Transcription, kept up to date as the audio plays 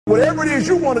Whatever it is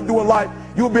you want to do in life,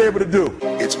 you'll be able to do.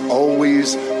 It's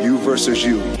always you versus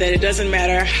you. That it doesn't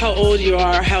matter how old you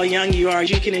are, how young you are,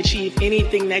 you can achieve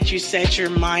anything that you set your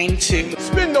mind to.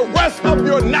 Spend the rest of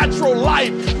your natural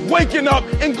life waking up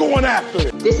and going after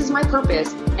it. This is my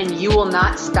purpose, and you will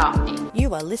not stop me.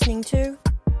 You are listening to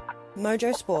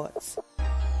Mojo Sports.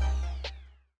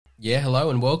 Yeah, hello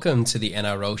and welcome to the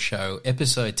NRL Show,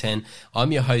 episode 10.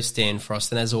 I'm your host, Dan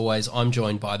Frost, and as always, I'm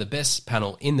joined by the best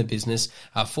panel in the business.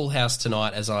 Our full house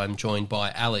tonight as I'm joined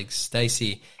by Alex,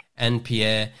 Stacey, and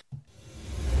Pierre.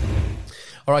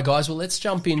 All right, guys, well, let's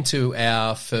jump into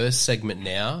our first segment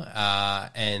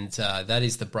now, and that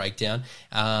is the breakdown.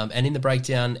 And in the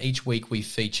breakdown, each week we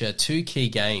feature two key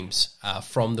games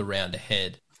from the round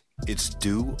ahead. It's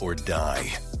do or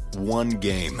die. One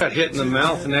game. Got hit in the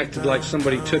mouth and acted like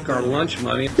somebody took our lunch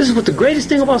money. This is what the greatest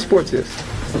thing about sports is.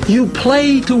 You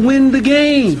play to win the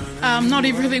game. Not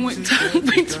everything went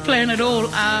to plan at all.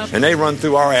 And they run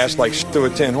through our ass like through a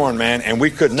tin horn, man, and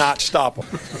we could not stop them.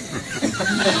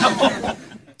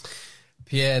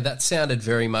 Pierre, that sounded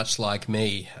very much like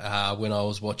me when I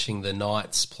was watching the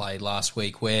Knights play last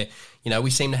week, where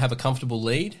we seemed to have a comfortable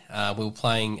lead. We were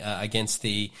playing against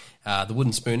the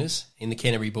Wooden Spooners in the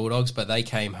Canterbury Bulldogs, but they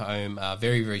came home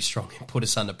very, very strong and put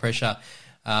us under pressure.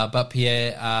 But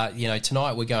Pierre,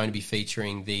 tonight we're going to be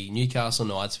featuring the Newcastle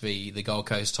Knights v the Gold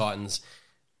Coast Titans.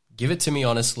 Give it to me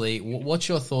honestly. What's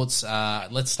your thoughts?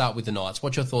 Let's start with the Knights.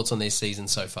 What's your thoughts on their season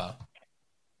so far?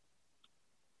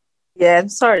 Yeah, I'm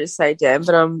sorry to say, Dan,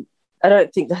 but I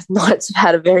don't think the Knights have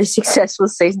had a very successful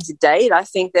season to date. I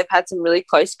think they've had some really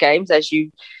close games, as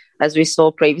we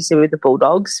saw previously with the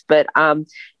Bulldogs. But,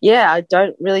 I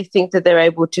don't really think that they're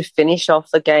able to finish off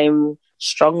the game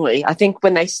strongly. I think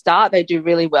when they start, they do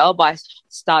really well by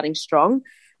starting strong,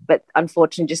 but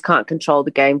unfortunately just can't control the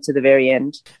game to the very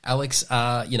end. Alex,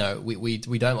 we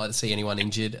don't like to see anyone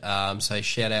injured, so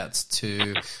shout-outs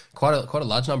to quite a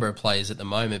large number of players at the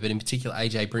moment, but in particular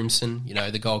AJ Brimson,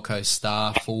 the Gold Coast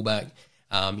star fullback,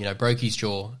 broke his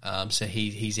jaw, so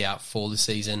he's out for the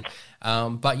season.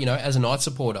 But, as a Knights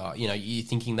supporter, you're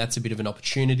thinking that's a bit of an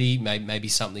opportunity, maybe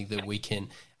something that we can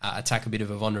attack a bit of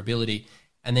a vulnerability.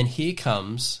 And then here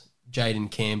comes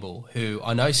Jaden Campbell, who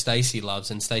I know Stacey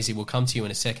loves, and Stacey will come to you in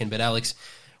a second. But Alex,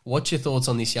 what's your thoughts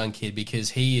on this young kid?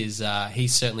 Because he's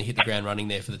certainly hit the ground running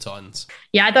there for the Titans.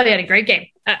 Yeah, I thought he had a great game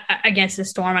against the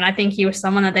Storm, and I think he was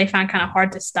someone that they found kind of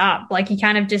hard to stop. Like, he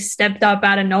kind of just stepped up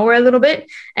out of nowhere a little bit,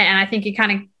 and I think he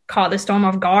kind of caught the Storm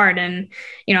off guard, and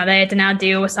they had to now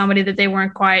deal with somebody that they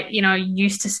weren't quite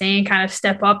used to seeing kind of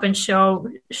step up and show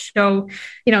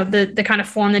the kind of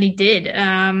form that he did.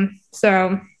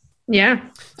 Yeah,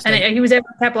 and he was able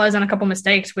to capitalize on a couple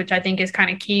mistakes, which I think is kind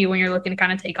of key when you're looking to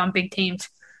kind of take on big teams.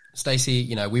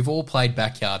 Stacey, we've all played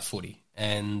backyard footy,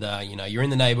 and you're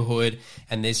in the neighbourhood,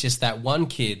 and there's just that one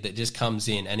kid that just comes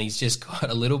in, and he's just got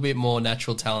a little bit more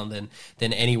natural talent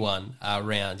than anyone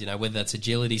around. Whether that's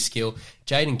agility, skill.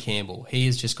 Jaden Campbell, he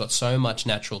has just got so much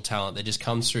natural talent that just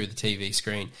comes through the TV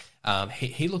screen.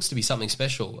 He looks to be something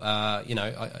special.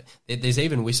 There's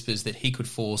even whispers that he could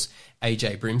force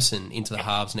AJ Brimson into the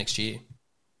halves next year.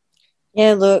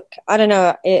 Yeah, look, I don't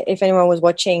know if anyone was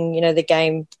watching, the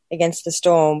game against the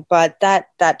Storm, but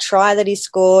that try that he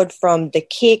scored from the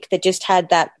kick that just had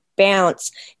that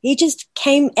bounce, he just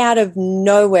came out of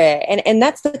nowhere. And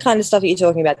that's the kind of stuff that you're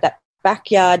talking about, that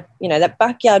backyard, that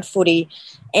backyard footy,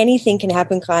 anything can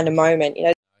happen kind of moment.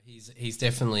 He's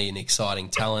definitely an exciting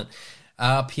talent.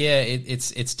 Pierre,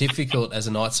 it's difficult as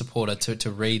a Knights supporter to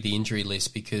read the injury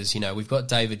list because we've got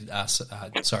we've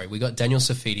got Daniel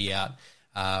Safidi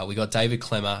out, we got David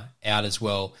Clemmer out as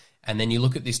well, and then you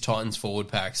look at this Titans forward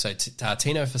pack. So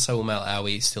Tino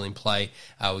Fasauamau-Aui is still in play.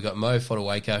 We've got Mo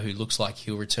Fotuaika, who looks like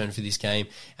he'll return for this game,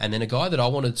 and then a guy that I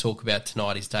wanted to talk about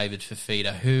tonight is David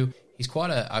Fifita, who is quite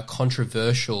a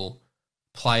controversial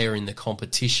player in the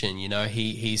competition.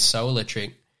 He's so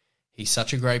electric, he's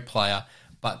such a great player.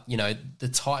 But, the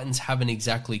Titans haven't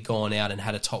exactly gone out and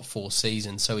had a top 4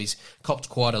 season, so he's copped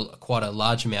quite a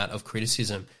large amount of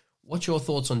criticism. What's your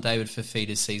thoughts on David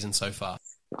Fifita's season so far?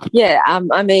 Yeah,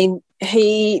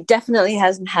 he definitely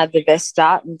hasn't had the best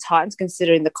start in Titans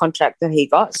considering the contract that he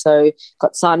got. So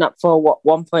got signed up for,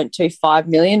 1.25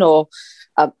 million or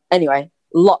anyway,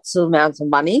 lots of amounts of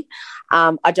money.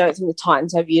 I don't think the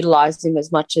Titans have utilised him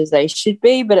as much as they should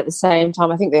be, but at the same time,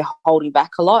 I think they're holding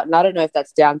back a lot. And I don't know if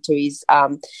that's down to his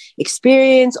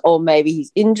experience or maybe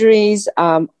his injuries.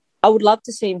 I would love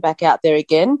to see him back out there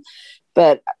again,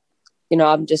 but,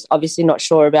 I'm just obviously not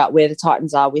sure about where the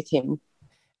Titans are with him.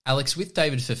 Alex, with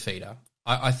David Fifita,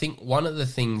 I think one of the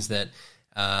things that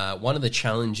one of the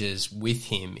challenges with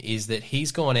him is that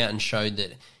he's gone out and showed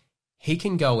that he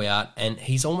can go out and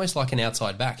he's almost like an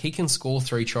outside back. He can score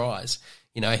 3 tries.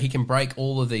 He can break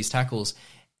all of these tackles.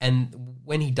 And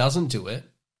when he doesn't do it,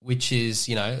 which is,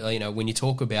 when you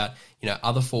talk about,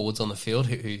 other forwards on the field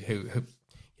who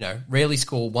rarely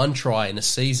score 1 try in a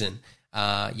season,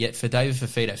 yet for David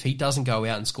Fifita, if he doesn't go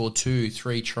out and score 2,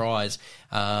 3 tries,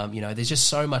 there's just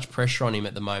so much pressure on him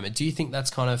at the moment. Do you think that's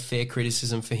kind of fair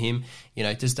criticism for him?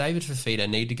 Does David Fifita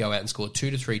need to go out and score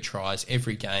 2 to 3 tries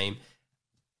every game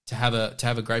to have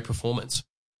a great performance?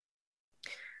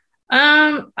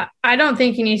 I don't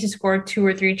think he needs to score 2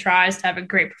 or 3 tries to have a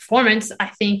great performance. I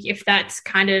think if that's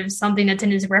kind of something that's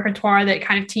in his repertoire that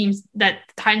kind of teams that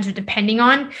Titans are depending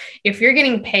on, if you're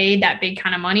getting paid that big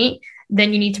kind of money,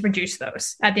 then you need to produce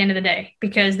those at the end of the day,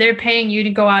 because they're paying you to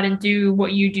go out and do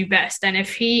what you do best. And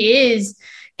if he is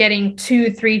getting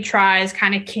 2, 3 tries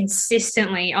kind of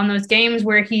consistently on those games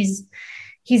where he's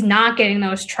not getting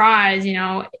those tries,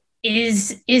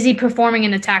 is he performing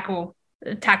in the tackle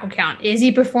count? Is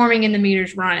he performing in the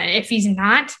meters run? And if he's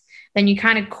not, then you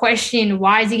kind of question,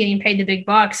 why is he getting paid the big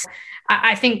bucks?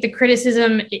 I think the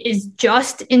criticism is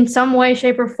just in some way,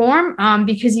 shape, or form,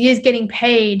 because he is getting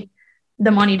paid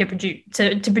the money to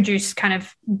produce kind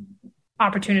of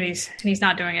opportunities, and he's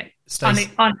not doing it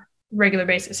on a regular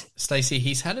basis. Stacey,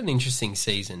 he's had an interesting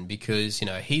season because,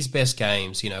 his best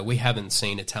games, we haven't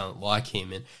seen a talent like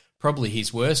him, and probably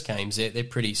his worst games, they're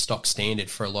pretty stock standard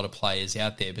for a lot of players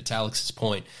out there. But to Alex's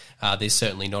point, they're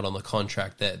certainly not on the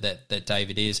contract that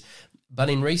David is. But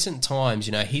in recent times,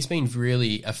 he's been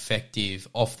really effective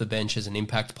off the bench as an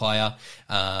impact player.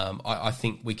 I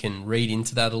think we can read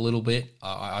into that a little bit.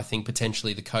 I think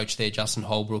potentially the coach there, Justin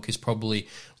Holbrook, is probably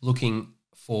looking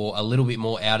for a little bit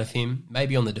more out of him,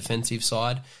 maybe on the defensive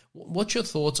side. What's your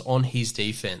thoughts on his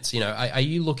defense? Are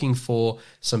you looking for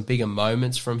some bigger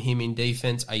moments from him in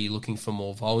defense? Are you looking for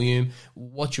more volume?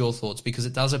 What's your thoughts? Because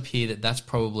it does appear that that's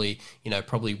probably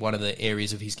one of the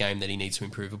areas of his game that he needs to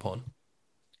improve upon.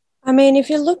 I mean, if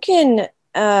you're looking,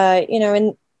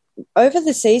 in over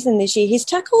the season this year, his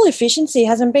tackle efficiency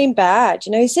hasn't been bad.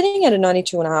 He's sitting at a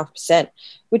 92.5%,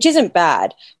 which isn't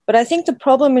bad. But I think the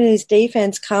problem in his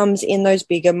defense comes in those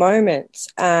bigger moments,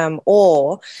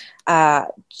 or a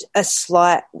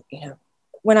slight,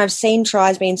 when I've seen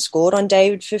tries being scored on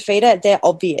David Fifita, they're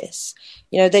obvious.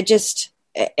 They're just,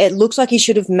 it looks like he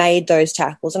should have made those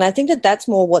tackles. And I think that that's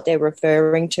more what they're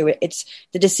referring to. It's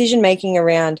the decision-making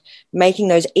around making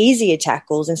those easier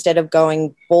tackles instead of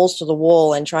going balls to the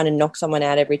wall and trying to knock someone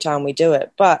out every time we do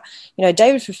it. But,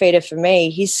 David Fifita, for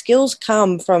me, his skills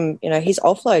come from, his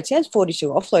offloads. He has 42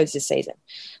 offloads this season.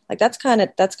 Like, that's kind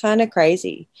of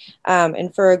crazy.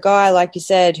 And for a guy, like you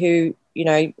said, who,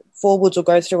 forwards will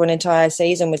go through an entire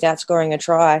season without scoring a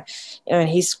try, and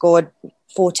he's scored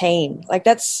 14. Like,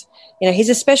 that's, he's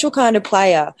a special kind of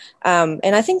player. And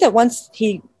I think that once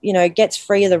he, gets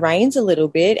free of the reins a little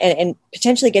bit and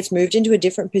potentially gets moved into a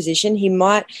different position, he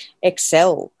might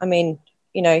excel. I mean,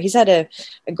 he's had a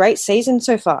great season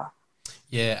so far.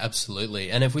 Yeah, absolutely.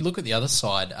 And if we look at the other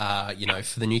side,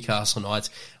 for the Newcastle Knights,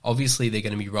 obviously they're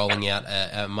going to be rolling out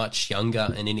a much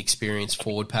younger and inexperienced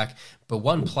forward pack. But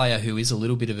one player who is a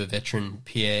little bit of a veteran,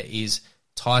 Pierre, is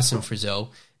Tyson Frizzell.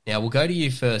 Now, we'll go to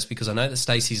you first because I know that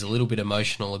Stacey's a little bit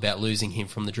emotional about losing him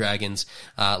from the Dragons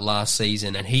last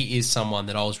season, and he is someone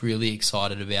that I was really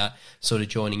excited about sort of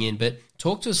joining in. But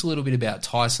talk to us a little bit about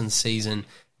Tyson's season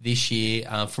this year.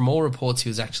 From all reports, he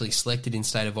was actually selected in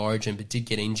State of Origin but did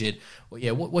get injured. Well,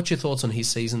 yeah, what's your thoughts on his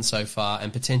season so far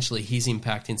and potentially his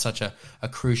impact in such a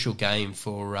crucial game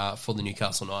for the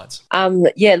Newcastle Knights?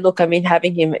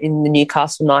 Having him in the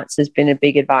Newcastle Knights has been a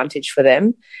big advantage for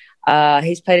them.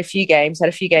 He's played a few games, had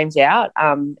a few games out,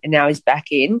 and now he's back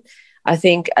in. I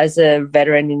think as a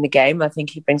veteran in the game, I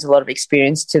think he brings a lot of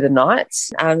experience to the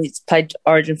Knights. He's played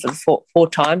Origin for the four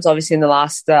times. Obviously, in the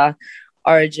last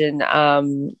Origin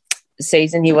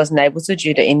season, he wasn't able to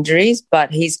due to injuries,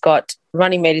 but he's got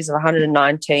running meters of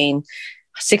 119,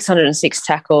 606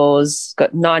 tackles,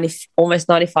 got almost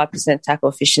 95% tackle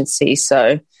efficiency.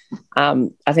 So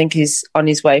I think he's on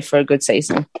his way for a good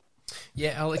season.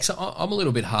 Yeah, Alex, I'm a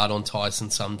little bit hard on Tyson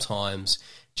sometimes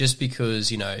just because,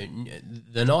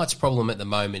 the Knights' problem at the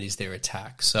moment is their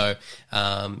attack. So,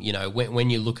 when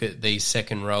you look at these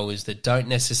second rowers that don't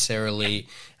necessarily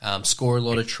score a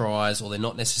lot of tries or they're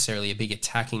not necessarily a big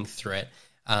attacking threat,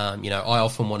 I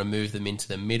often want to move them into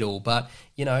the middle. But,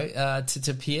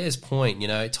 to Pierre's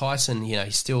point, Tyson,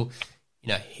 he's still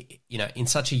in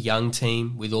such a young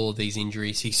team with all of these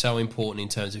injuries, he's so important in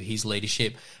terms of his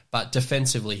leadership. But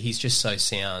defensively, he's just so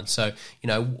sound. So,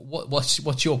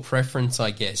 what's your preference,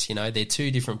 I guess? They're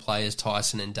two different players,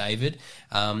 Tyson and David.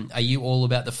 Are you all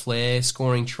about the flair,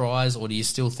 scoring tries, or do you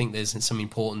still think there's some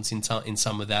importance in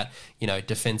some of that,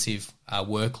 defensive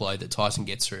workload that Tyson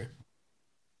gets through?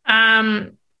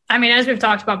 As we've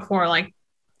talked about before, like,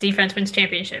 defense wins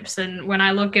championships. And when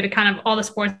I look at kind of all the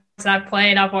sports that I've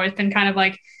played, I've always been kind of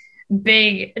like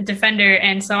big defender.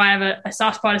 And so I have a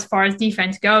soft spot as far as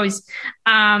defense goes.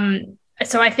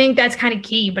 So I think that's kind of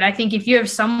key. But I think if you have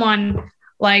someone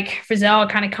like Frizzell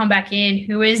kind of come back in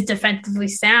who is defensively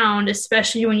sound,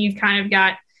 especially when you've kind of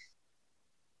got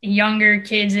younger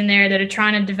kids in there that are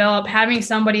trying to develop, having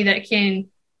somebody that can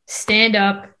stand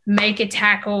up, make a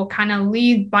tackle, kind of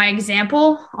lead by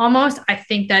example almost, I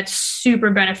think that's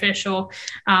super beneficial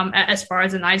as far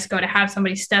as the Knights go, to have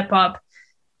somebody step up,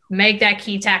 make that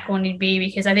key tackle need be,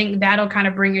 because I think that'll kind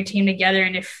of bring your team together.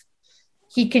 And if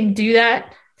he can do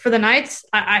that for the Knights,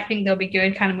 I think they'll be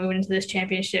good kind of moving into this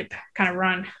championship kind of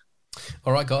run.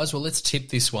 All right, guys. Well, let's tip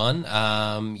this one.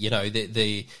 As a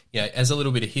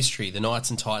little bit of history, the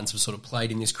Knights and Titans have sort of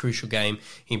played in this crucial game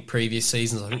in previous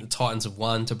seasons. I think the Titans have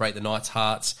won to break the Knights'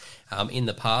 hearts in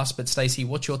the past. But Stacey,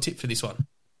 what's your tip for this one?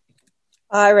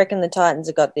 I reckon the Titans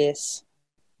have got this.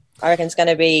 I reckon it's going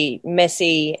to be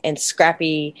messy and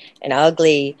scrappy and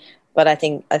ugly, but I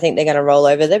think they're going to roll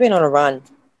over. They've been on a run.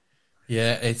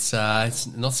 Yeah, it's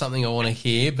not something I want to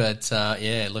hear, but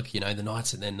look, the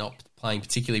Knights, they're not playing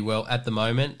particularly well at the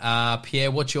moment.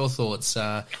 Pierre, what's your thoughts?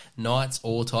 Knights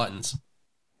or Titans?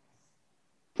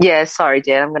 Yeah, sorry,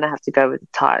 Dan. I'm going to have to go with the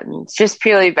Titans, just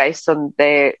purely based on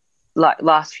their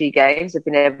last few games. They've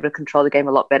been able to control the game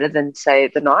a lot better than, say,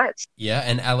 the Knights. Yeah,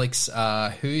 and Alex,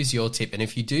 who's your tip? And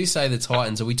if you do say the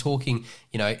Titans, are we talking,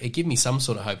 give me some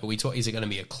sort of hope. Is it going to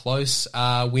be a close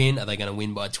win? Are they going to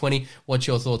win by 20? What's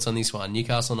your thoughts on this one?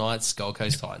 Newcastle Knights, Gold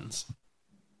Coast Titans?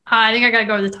 I think I got to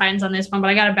go with the Titans on this one, but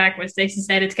I got to back what Stacey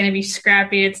said. It's going to be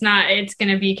scrappy. It's going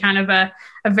to be kind of a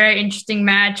very interesting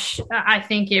match. I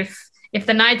think if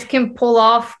the Knights can pull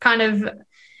off kind of,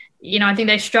 I think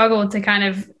they struggled to kind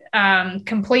of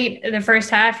complete the first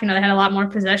half. They had a lot more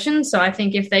possession. So I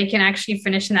think if they can actually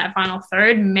finish in that final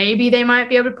third, maybe they might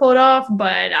be able to pull it off.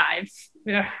 But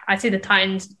I see the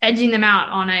Titans edging them out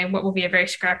on what will be a very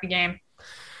scrappy game.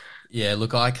 Yeah,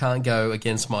 look, I can't go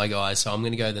against my guys, so I'm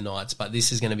going to go the Knights. But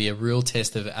this is going to be a real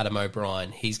test of Adam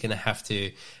O'Brien. He's going to have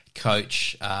to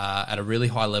coach at a really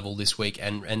high level this week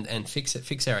and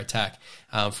fix our attack.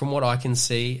 From what I can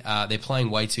see, they're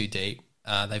playing way too deep.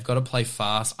 They've got to play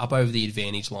fast, up over the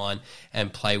advantage line,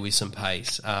 and play with some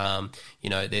pace.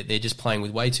 They're just playing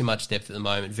with way too much depth at the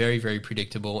moment. Very, very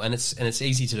predictable, and it's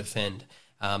easy to defend.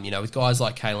 With guys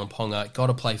like Kalen Ponga, got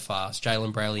to play fast.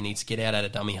 Jalen Brayley needs to get out at a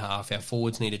dummy half. Our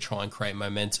forwards need to try and create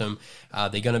momentum.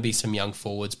 They're going to be some young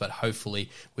forwards, but hopefully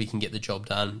we can get the job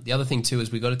done. The other thing too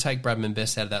is we've got to take Bradman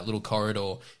Best out of that little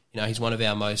corridor. He's one of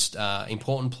our most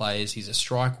important players. He's a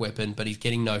strike weapon, but he's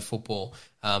getting no football.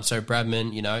 So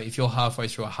Bradman, if you're halfway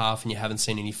through a half and you haven't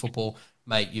seen any football,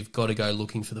 mate, you've got to go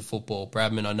looking for the football.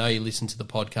 Bradman, I know you listen to the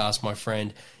podcast, my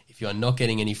friend. If you are not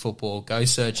getting any football, go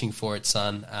searching for it,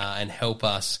 son, and help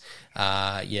us.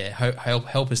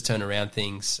 Help us turn around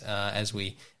things as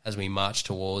we march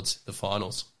towards the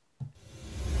finals.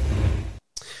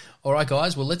 All right,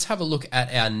 guys. Well, let's have a look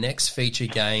at our next feature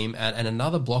game and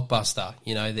another blockbuster.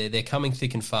 They're coming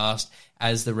thick and fast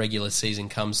as the regular season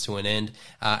comes to an end.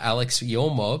 Alex,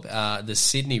 your mob, the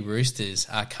Sydney Roosters,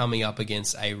 are coming up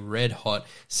against a red-hot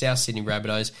South Sydney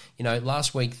Rabbitohs.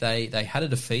 Last week they had a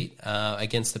defeat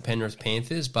against the Penrith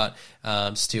Panthers, but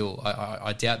still,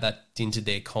 I doubt that dented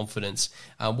their confidence.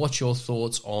 What's your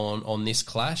thoughts on this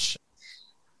clash?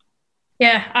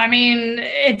 Yeah,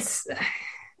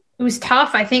 it was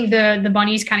tough. I think the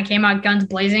Bunnies kind of came out guns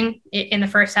blazing in the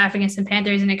first half against the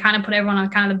Panthers, and it kind of put everyone on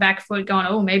kind of the back foot going,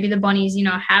 oh, maybe the Bunnies,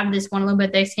 have this one a little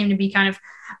bit. They seem to be kind of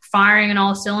firing on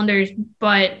all cylinders.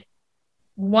 But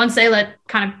once they let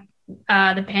kind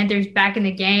of the Panthers back in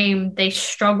the game, they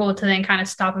struggled to then kind of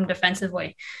stop them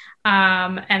defensively.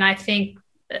 And I think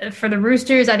for the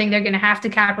Roosters, I think they're going to have to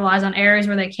capitalize on errors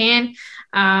where they can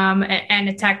and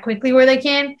attack quickly where they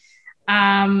can.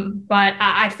 But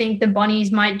I think the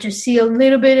Bunnies might just see a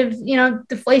little bit of,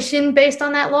 deflation based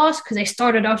on that loss because they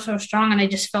started off so strong and they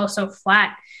just fell so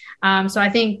flat. So I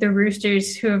think the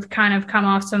Roosters, who have kind of come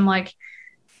off some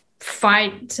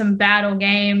some battle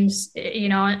games,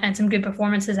 and some good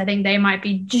performances, I think they might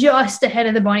be just ahead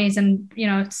of the Bunnies and,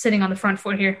 sitting on the front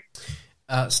foot here.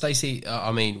 Stacey,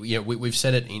 I mean, we've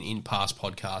said it in past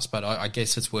podcasts, but I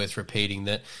guess it's worth repeating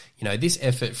that, this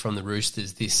effort from the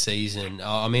Roosters this season,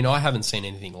 I mean, I haven't seen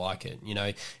anything like it.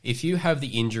 If you have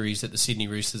the injuries that the Sydney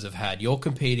Roosters have had, you're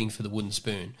competing for the wooden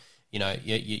spoon.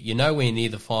 You're nowhere near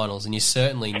the finals, and you're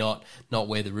certainly not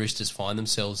where the Roosters find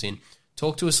themselves in.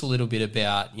 Talk to us a little bit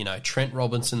about, Trent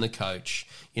Robinson, the coach,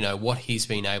 what he's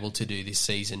been able to do this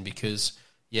season, because,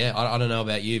 I don't know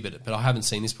about you, but I haven't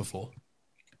seen this before.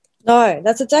 No,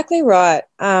 that's exactly right.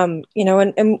 And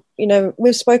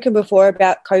we've spoken before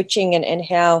about coaching and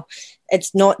how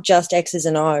it's not just X's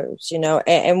and O's,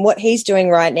 and what he's doing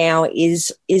right now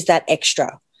is that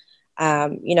extra.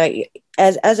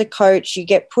 As a coach, you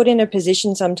get put in a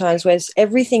position sometimes where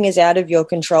everything is out of your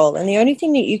control, and the only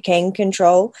thing that you can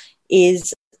control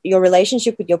is your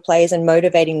relationship with your players and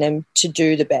motivating them to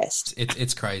do the best.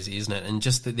 It's crazy, isn't it? And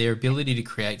just their ability to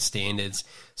create standards,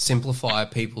 simplify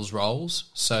people's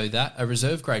roles, so that a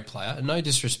reserve grade player, and no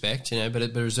disrespect, but a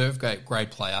reserve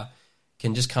grade player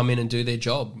can just come in and do their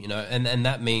job, and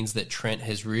that means that Trent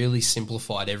has really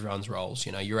simplified everyone's roles.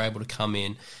 You're able to come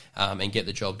in and get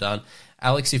the job done.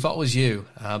 Alex, if I was you,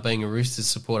 being a Roosters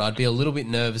supporter, I'd be a little bit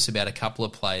nervous about a couple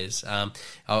of players.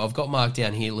 I've got marked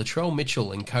down here, Latrell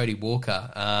Mitchell and Cody Walker.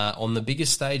 On the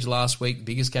biggest stage last week,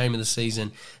 biggest game of the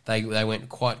season, they went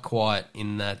quite quiet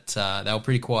in that. They were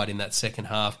pretty quiet in that second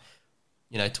half.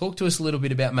 Talk to us a little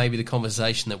bit about maybe the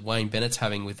conversation that Wayne Bennett's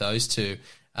having with those two.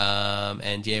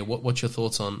 What's your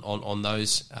thoughts on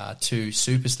those two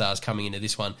superstars coming into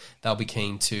this one? They'll be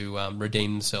keen to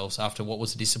redeem themselves after what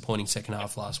was a disappointing second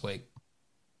half last week.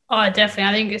 Oh, definitely.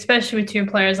 I think especially with two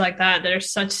players like that are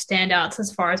such standouts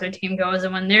as far as their team goes,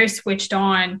 and when they're switched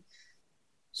on,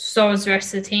 so is the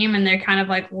rest of the team, and they're kind of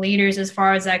like leaders as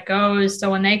far as that goes. So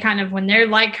when their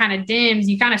light kind of dims,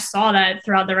 you kind of saw that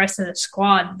throughout the rest of the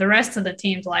squad. The rest of the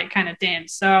team's light kind of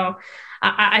dims. So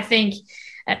I think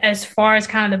as far as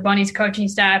kind of the Bunnies coaching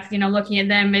staff, looking at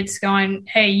them, it's going,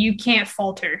 hey, you can't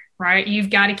falter, right?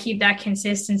 You've got to keep that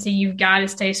consistency. You've got to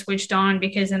stay switched on,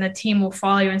 because then the team will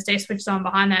follow you and stay switched on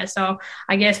behind that. So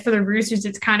I guess for the Roosters,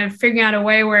 it's kind of figuring out a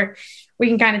way where we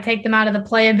can kind of take them out of the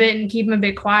play a bit and keep them a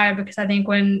bit quiet, because I think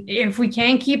if we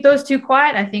can keep those two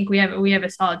quiet, I think we have a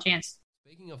solid chance.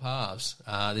 Speaking of halves,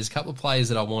 there's a couple of players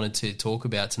that I wanted to talk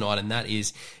about tonight, and that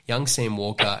is young Sam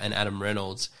Walker and Adam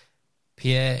Reynolds.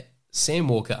 Pierre, Sam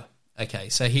Walker, okay,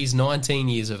 so he's 19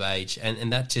 years of age,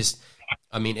 and that just,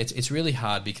 I mean, it's really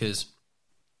hard because,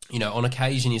 on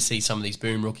occasion you see some of these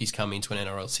boom rookies come into an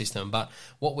NRL system, but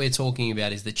what we're talking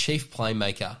about is the chief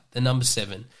playmaker, the number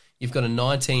 7. You've got a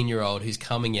 19-year-old who's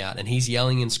coming out and he's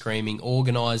yelling and screaming,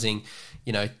 organising,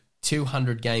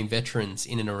 200-game veterans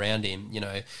in and around him.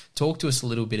 Talk to us a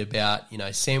little bit about,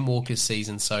 Sam Walker's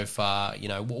season so far.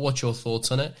 What's your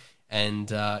thoughts on it? And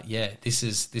this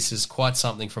is quite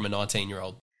something from a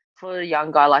 19-year-old. For a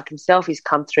young guy like himself, he's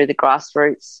come through the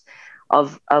grassroots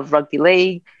of rugby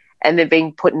league, and they're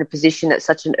being put in a position at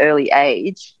such an early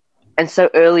age and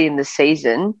so early in the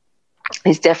season.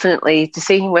 He's definitely, to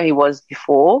see him where he was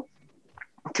before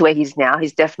to where he's now,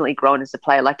 he's definitely grown as a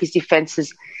player. Like his defense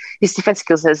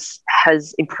skills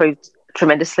has improved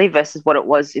tremendously versus what it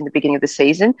was in the beginning of the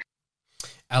season.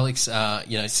 Alex,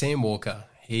 Sam Walker,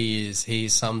 he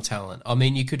is some talent. I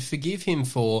mean, you could forgive him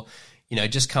for,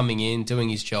 just coming in, doing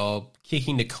his job,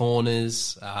 kicking the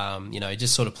corners,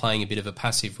 just sort of playing a bit of a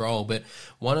passive role. But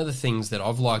one of the things that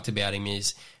I've liked about him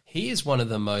is he is one of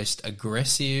the most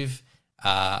aggressive,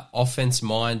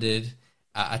 offense-minded,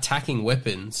 attacking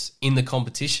weapons in the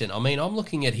competition. I mean, I'm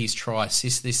looking at his try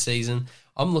assist this season.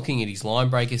 I'm looking at his line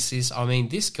break assists. I mean,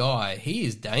 this guy, he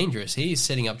is dangerous. He is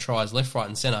setting up tries left, right,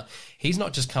 and centre. He's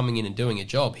not just coming in and doing a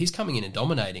job. He's coming in and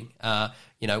dominating.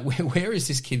 Where is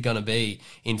this kid going to be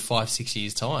in 5-6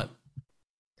 years' time?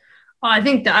 Well, I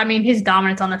think his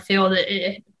dominance on the field,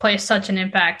 it plays such an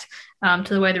impact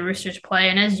to the way the Roosters play.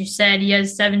 And as you said, he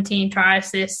has 17 try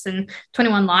assists and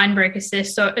 21 line break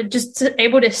assists. So just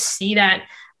able to see that,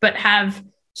 but have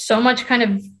so much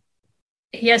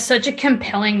he has such a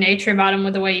compelling nature about him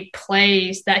with the way he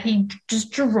plays that he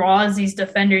just draws these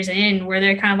defenders in where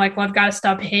they're kind of like, well, I've got to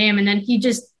stop him. And then he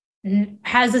just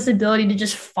has this ability to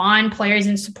just find players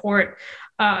in support,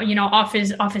 off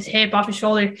his hip, off his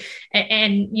shoulder,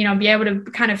 and be able to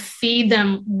kind of feed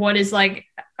them what is like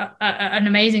an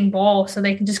amazing ball, so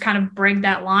they can just kind of break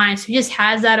that line. So he just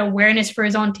has that awareness for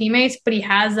his own teammates, but he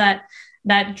has that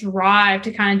drive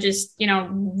to kind of just,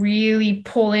 really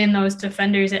pull in those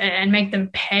defenders and make them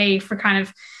pay for kind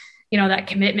of, that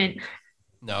commitment.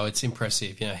 No, it's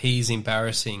impressive. He's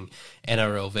embarrassing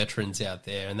NRL veterans out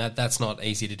there, and that's not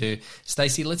easy to do.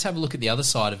 Stacey, let's have a look at the other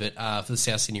side of it for the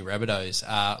South Sydney Rabbitohs.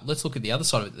 Let's look at the other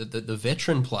side of it, the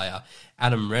veteran player,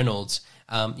 Adam Reynolds.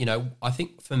 I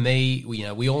think for me,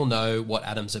 we all know what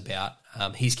Adam's about.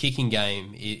 His kicking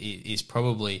game is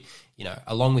probably,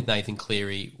 along with Nathan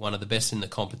Cleary, one of the best in the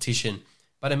competition.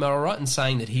 But am I right in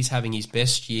saying that he's having his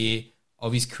best year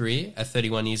of his career at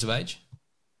 31 years of age?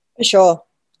 For sure,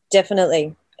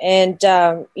 definitely. And,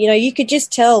 you could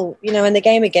just tell, in the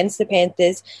game against the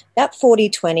Panthers, that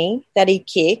 40-20 that he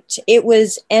kicked, it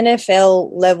was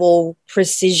NFL-level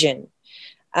precision.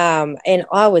 And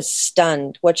I was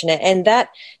stunned watching it. And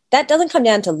that doesn't come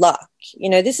down to luck.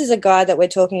 This is a guy that we're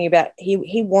talking about.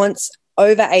 He wants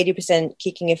over 80%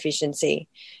 kicking efficiency.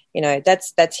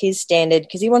 That's his standard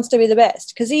because he wants to be the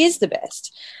best, because he is the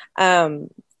best,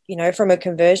 from a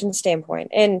conversion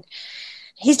standpoint. And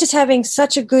he's just having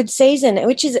such a good season,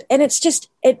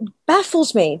 it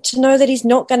baffles me to know that he's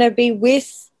not going to be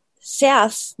with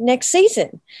South next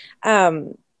season.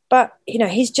 But,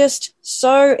 he's just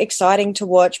so exciting to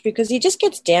watch because he just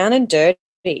gets down and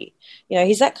dirty.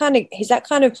 He's that kind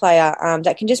of player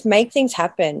that can just make things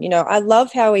happen. I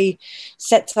love how he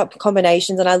sets up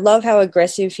combinations, and I love how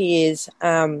aggressive he is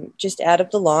just out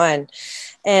of the line.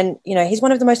 And, he's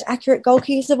one of the most accurate goal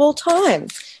kickers of all time.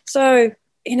 So,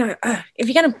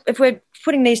 if we're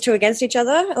putting these two against each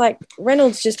other, like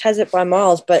Reynolds just has it by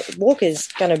miles, but Walker's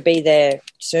going to be there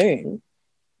soon.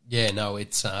 Yeah, no,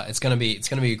 it's going to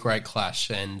be a great clash,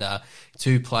 and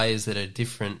two players that are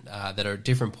different that are at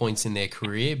different points in their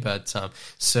career, but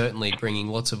certainly bringing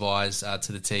lots of eyes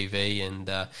to the TV, and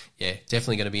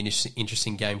definitely going to be an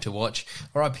interesting game to watch.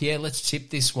 All right, Pierre, let's tip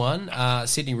this one.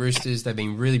 Sydney Roosters, they've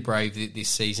been really brave this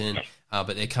season,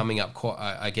 but they're coming up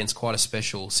against quite a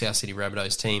special South Sydney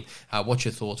Rabbitohs team. What's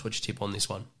your thoughts? What's your tip on this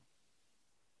one?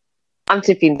 I'm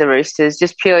tipping the Roosters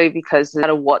just purely because no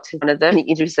matter what's in front of them, the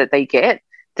injuries that they get,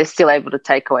 they're still able to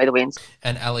take away the wins.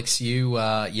 And Alex, you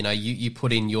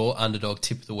put in your underdog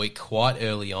tip of the week quite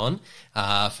early on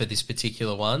for this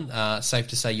particular one. Safe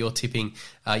to say you're tipping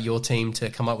your team to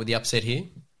come up with the upset here?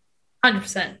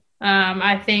 100%.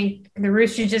 I think the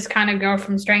Roosters just kind of go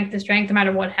from strength to strength no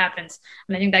matter what happens.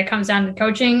 And I think that comes down to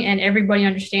coaching and everybody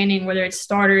understanding, whether it's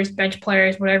starters, bench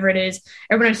players, whatever it is.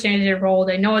 Everyone understands their role.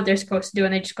 They know what they're supposed to do,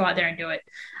 and they just go out there and do it.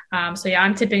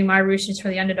 I'm tipping my Roosters for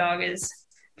the underdog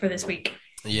for this week.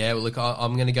 Yeah, well, look,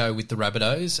 I'm going to go with the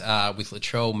Rabbitohs, with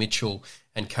Latrell Mitchell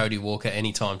and Cody Walker,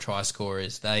 anytime try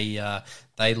scorers. They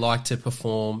like to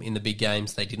perform in the big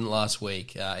games. They didn't last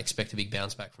week. Expect a big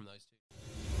bounce back from those two.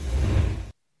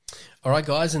 All right,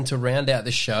 guys, and to round out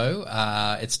the show,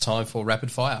 it's time for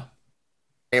Rapid Fire.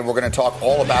 We're going to talk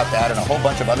all about that and a whole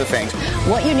bunch of other things.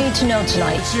 What you need to know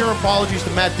tonight. Sincere apologies to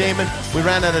Matt Damon. We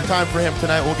ran out of time for him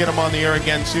tonight. We'll get him on the air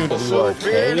again soon. Oh,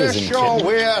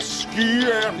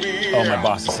 my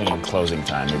boss is singing closing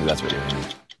time. Maybe that's what you're hearing.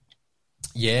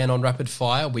 Yeah, and on Rapid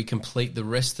Fire, we complete the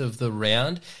rest of the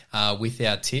round with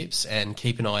our tips, and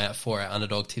keep an eye out for our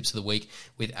underdog tips of the week,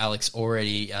 with Alex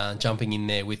already jumping in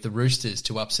there with the Roosters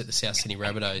to upset the South Sydney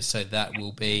Rabbitohs. So that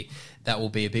will be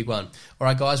a big one. All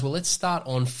right, guys, well, let's start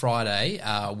on Friday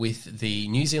with the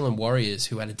New Zealand Warriors,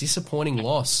 who had a disappointing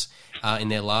loss in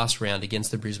their last round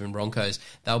against the Brisbane Broncos.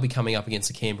 They'll be coming up against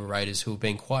the Canberra Raiders, who have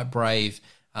been quite brave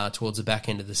towards the back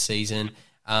end of the season.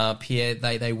 Pierre,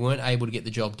 they weren't able to get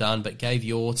the job done, but gave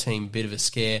your team a bit of a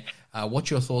scare.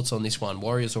 What's your thoughts on this one,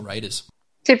 Warriors or Raiders?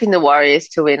 Tipping the Warriors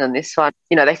to win on this one.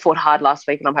 They fought hard last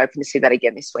week, and I'm hoping to see that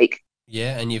again this week.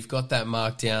 Yeah, and you've got that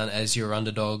marked down as your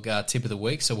underdog tip of the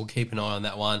week, so we'll keep an eye on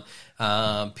that one.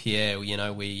 Pierre,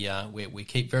 we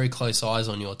keep very close eyes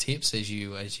on your tips as you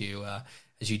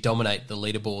dominate the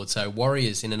leaderboard. So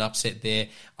Warriors in an upset there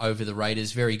over the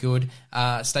Raiders, very good.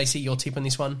 Stacey, your tip on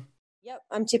this one? Yep,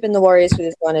 I'm tipping the Warriors for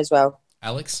this one as well.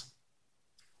 Alex?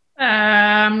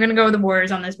 I'm going to go with the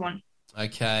Warriors on this one.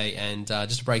 Okay, and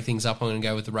just to break things up, I'm going to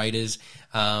go with the Raiders.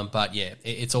 But, yeah,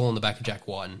 it's all on the back of Jack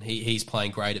Whiten. He's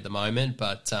playing great at the moment,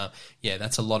 but,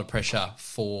 that's a lot of pressure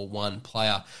for one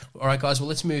player. All right, guys, well,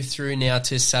 let's move through now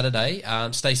to Saturday.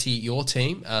 Stacey, your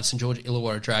team, St George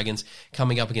Illawarra Dragons,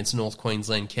 coming up against North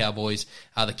Queensland Cowboys.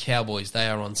 The Cowboys, they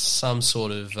are on some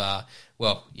sort of...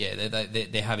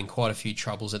 they're having quite a few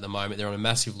troubles at the moment. They're on a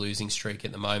massive losing streak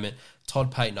at the moment.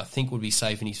 Todd Payton, I think, would be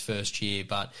safe in his first year,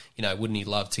 but, wouldn't he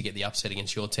love to get the upset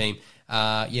against your team?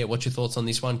 What's your thoughts on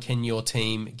this one? Can your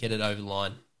team get it over the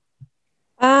line?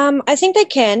 I think they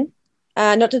can.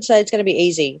 Not to say it's going to be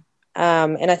easy.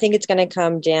 And I think it's going to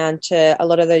come down to a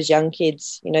lot of those young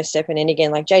kids, stepping in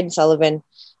again, like Jaden Sullivan.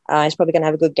 He's probably going to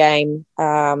have a good game.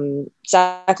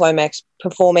 Zach Lomax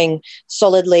performing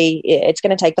solidly. It's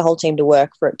going to take the whole team to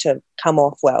work for it to come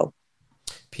off well.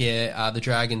 Pierre, the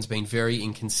Dragons been very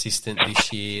inconsistent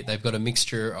this year. They've got a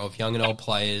mixture of young and old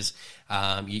players.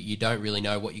 You don't really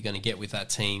know what you're going to get with that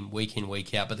team week in,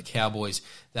 week out. But the Cowboys,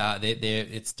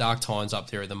 it's dark times up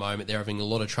there at the moment. They're having a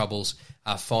lot of troubles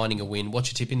finding a win.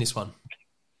 What's your tip in this one?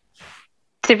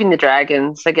 Tipping the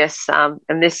Dragons, I guess.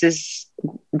 And this is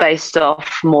based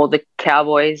off more the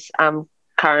Cowboys'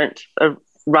 current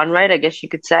run rate, I guess you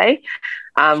could say.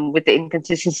 With the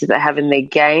inconsistency they have in their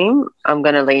game, I'm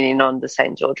going to lean in on the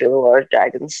St. George Illawarra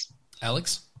Dragons.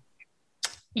 Alex?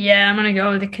 Yeah, I'm going to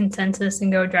go with the consensus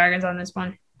and go Dragons on this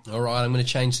one. All right, I'm going to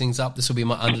change things up. This will be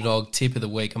my underdog tip of the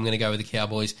week. I'm going to go with the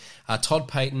Cowboys. Todd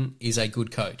Payton is a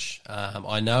good coach.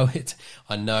 I know it.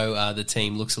 I know the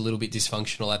team looks a little bit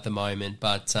dysfunctional at the moment,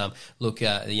 but look,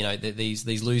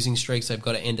 these losing streaks, they've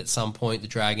got to end at some point. The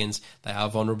Dragons, they are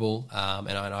vulnerable,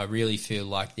 and I really feel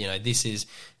like this is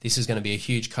going to be a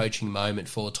huge coaching moment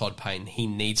for Todd Payton. He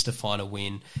needs to find a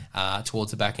win towards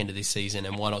the back end of this season,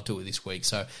 and why not do it this week?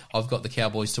 So I've got the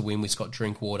Cowboys to win with Scott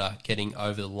Drinkwater getting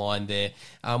over the line there.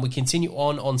 We continue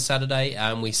on Saturday,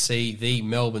 and we see the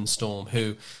Melbourne Storm,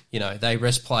 who, they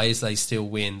rest players, they still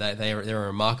win. They're a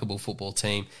remarkable football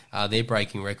team. They're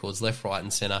breaking records left, right,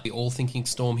 and centre. We all thinking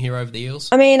Storm here over the Eels?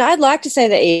 I mean, I'd like to say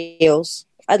the Eels.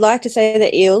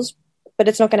 But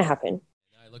it's not going to happen.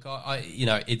 Look,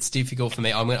 it's difficult for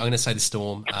me. I'm going to say the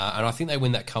Storm, and I think they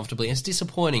win that comfortably. And it's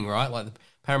disappointing, right? Like the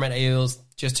Parramatta Eels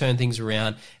just turn things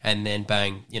around, and then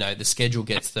bang, the schedule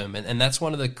gets them, and that's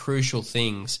one of the crucial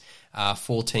things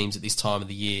for teams at this time of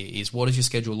the year is what does your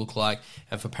schedule look like?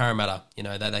 And for Parramatta,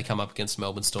 they come up against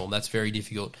Melbourne Storm. That's very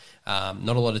difficult.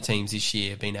 Not a lot of teams this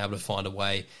year have been able to find a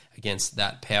way against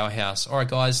that powerhouse. All right,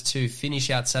 guys, to finish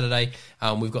out Saturday,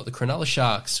 we've got the Cronulla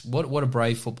Sharks. What a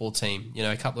brave football team.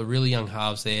 A couple of really young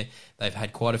halves there. They've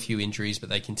had quite a few injuries, but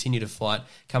they continue to fight,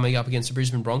 coming up against the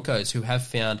Brisbane Broncos, who have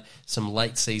found some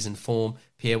late season form.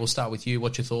 Pierre, we'll start with you.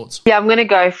 What's your thoughts? Yeah, I'm going to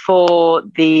go for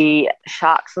the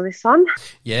Sharks on this one.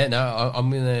 Yeah, no,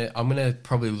 I'm gonna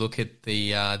probably look at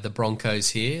the Broncos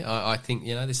here. I think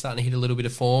they're starting to hit a little bit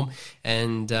of form,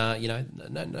 and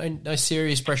no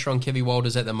serious pressure on Kevin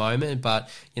Walters at the moment, but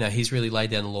he's really laid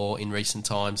down the law in recent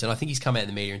times, and I think he's come out in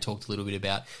the media and talked a little bit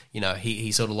about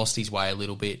he sort of lost his way a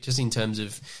little bit just in terms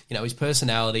of his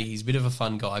personality. He's a bit of a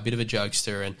fun guy, a bit of a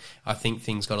jokester, and I think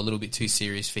things got a little bit too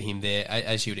serious for him there,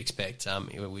 as you would expect.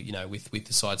 With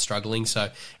the side struggling. So,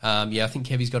 I think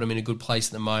Kevy's got him in a good place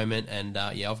at the moment. And,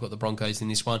 I've got the Broncos in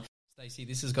this one. Stacey,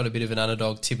 this has got a bit of an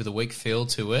underdog tip of the week feel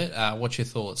to it. What's your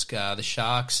thoughts? The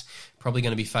Sharks probably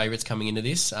going to be favourites coming into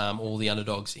this, all the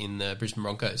underdogs in the Brisbane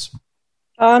Broncos.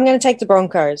 I'm going to take the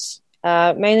Broncos,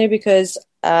 mainly because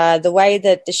the way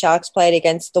that the Sharks played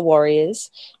against the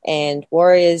Warriors, and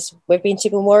we've been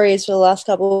tipping Warriors for the last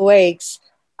couple of weeks.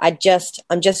 I'm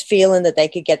just feeling that they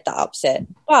could get the upset.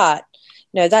 But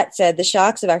that said, the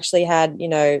Sharks have actually had,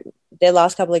 their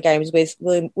last couple of games with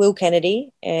Will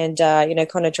Kennedy and,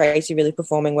 Connor Tracy really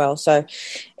performing well. So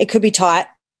it could be tight,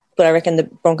 but I reckon the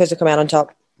Broncos will come out on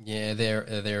top. Yeah,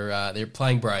 they're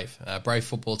playing brave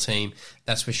football team,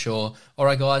 that's for sure. All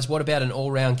right, guys, what about an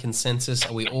all-round consensus?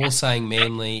 Are we all saying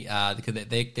Manly? Because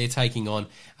they're taking on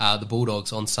the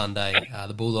Bulldogs on Sunday.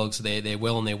 The Bulldogs, they're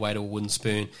well on their way to a wooden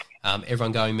spoon.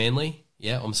 Everyone going Manly?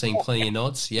 Yeah, I'm seeing plenty of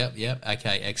nods. Yep.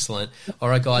 Okay, excellent. All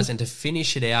right, guys, and to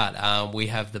finish it out, we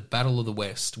have the Battle of the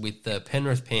West with the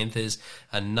Penrith Panthers,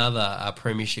 another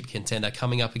premiership contender,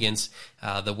 coming up against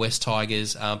the West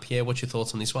Tigers. Pierre, what's your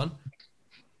thoughts on this one?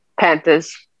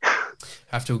 Panthers.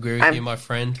 Have to agree with you, my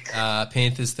friend.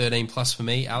 Panthers 13 plus for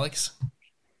me. Alex?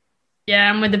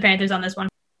 Yeah, I'm with the Panthers on this one.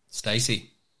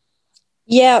 Stacey?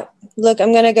 Yeah, look,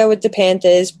 I'm going to go with the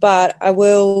Panthers, but I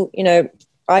will,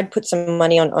 I'd put some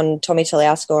money on Tommy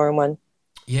Talau scoring one.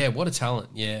 Yeah, what a talent.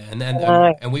 Yeah,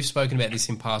 and we've spoken about this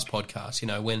in past podcasts.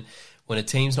 When a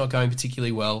team's not going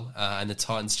particularly well, and the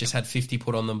Titans just had 50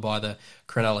 put on them by the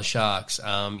Cronulla Sharks,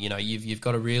 you've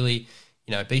got to really,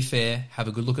 be fair, have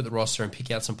a good look at the roster and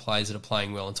pick out some players that are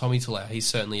playing well. And Tommy Talau, he's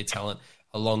certainly a talent,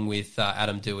 along with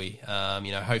Adam Dewey.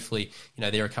 Hopefully,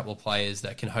 there are a couple of players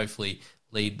that can hopefully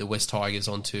lead the West Tigers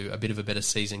onto a bit of a better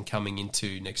season coming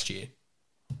into next year.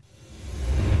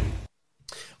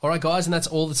 All right, guys, and that's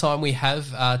all the time we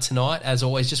have tonight. As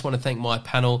always, just want to thank my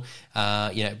panel.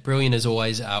 Brilliant as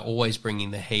always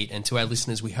bringing the heat. And to our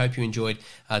listeners, we hope you enjoyed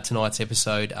tonight's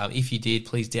episode. If you did,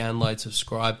 please download,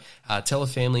 subscribe, tell a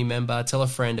family member, tell a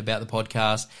friend about the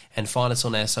podcast, and find us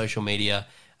on our social media.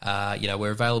 We're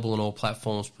available on all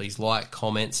platforms. Please like,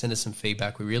 comment, send us some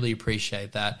feedback. We really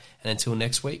appreciate that. And until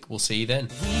next week, we'll see you then.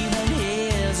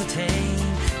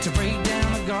 hesitate to break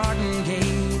down the garden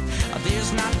gate.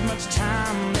 There's not much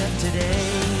time left today.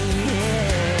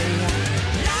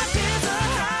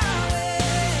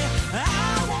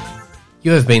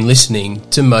 You have been listening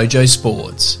to Mojo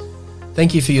Sports.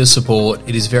 Thank you for your support.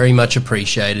 It is very much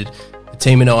appreciated. The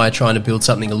team and I are trying to build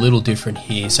something a little different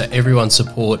here, so everyone's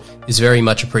support is very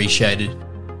much appreciated.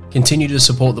 Continue to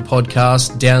support the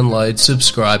podcast, download,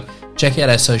 subscribe, check out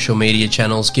our social media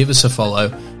channels, give us a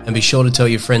follow, and be sure to tell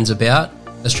your friends about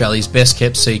Australia's best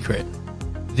kept secret.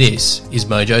 This is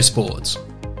Mojo Sports.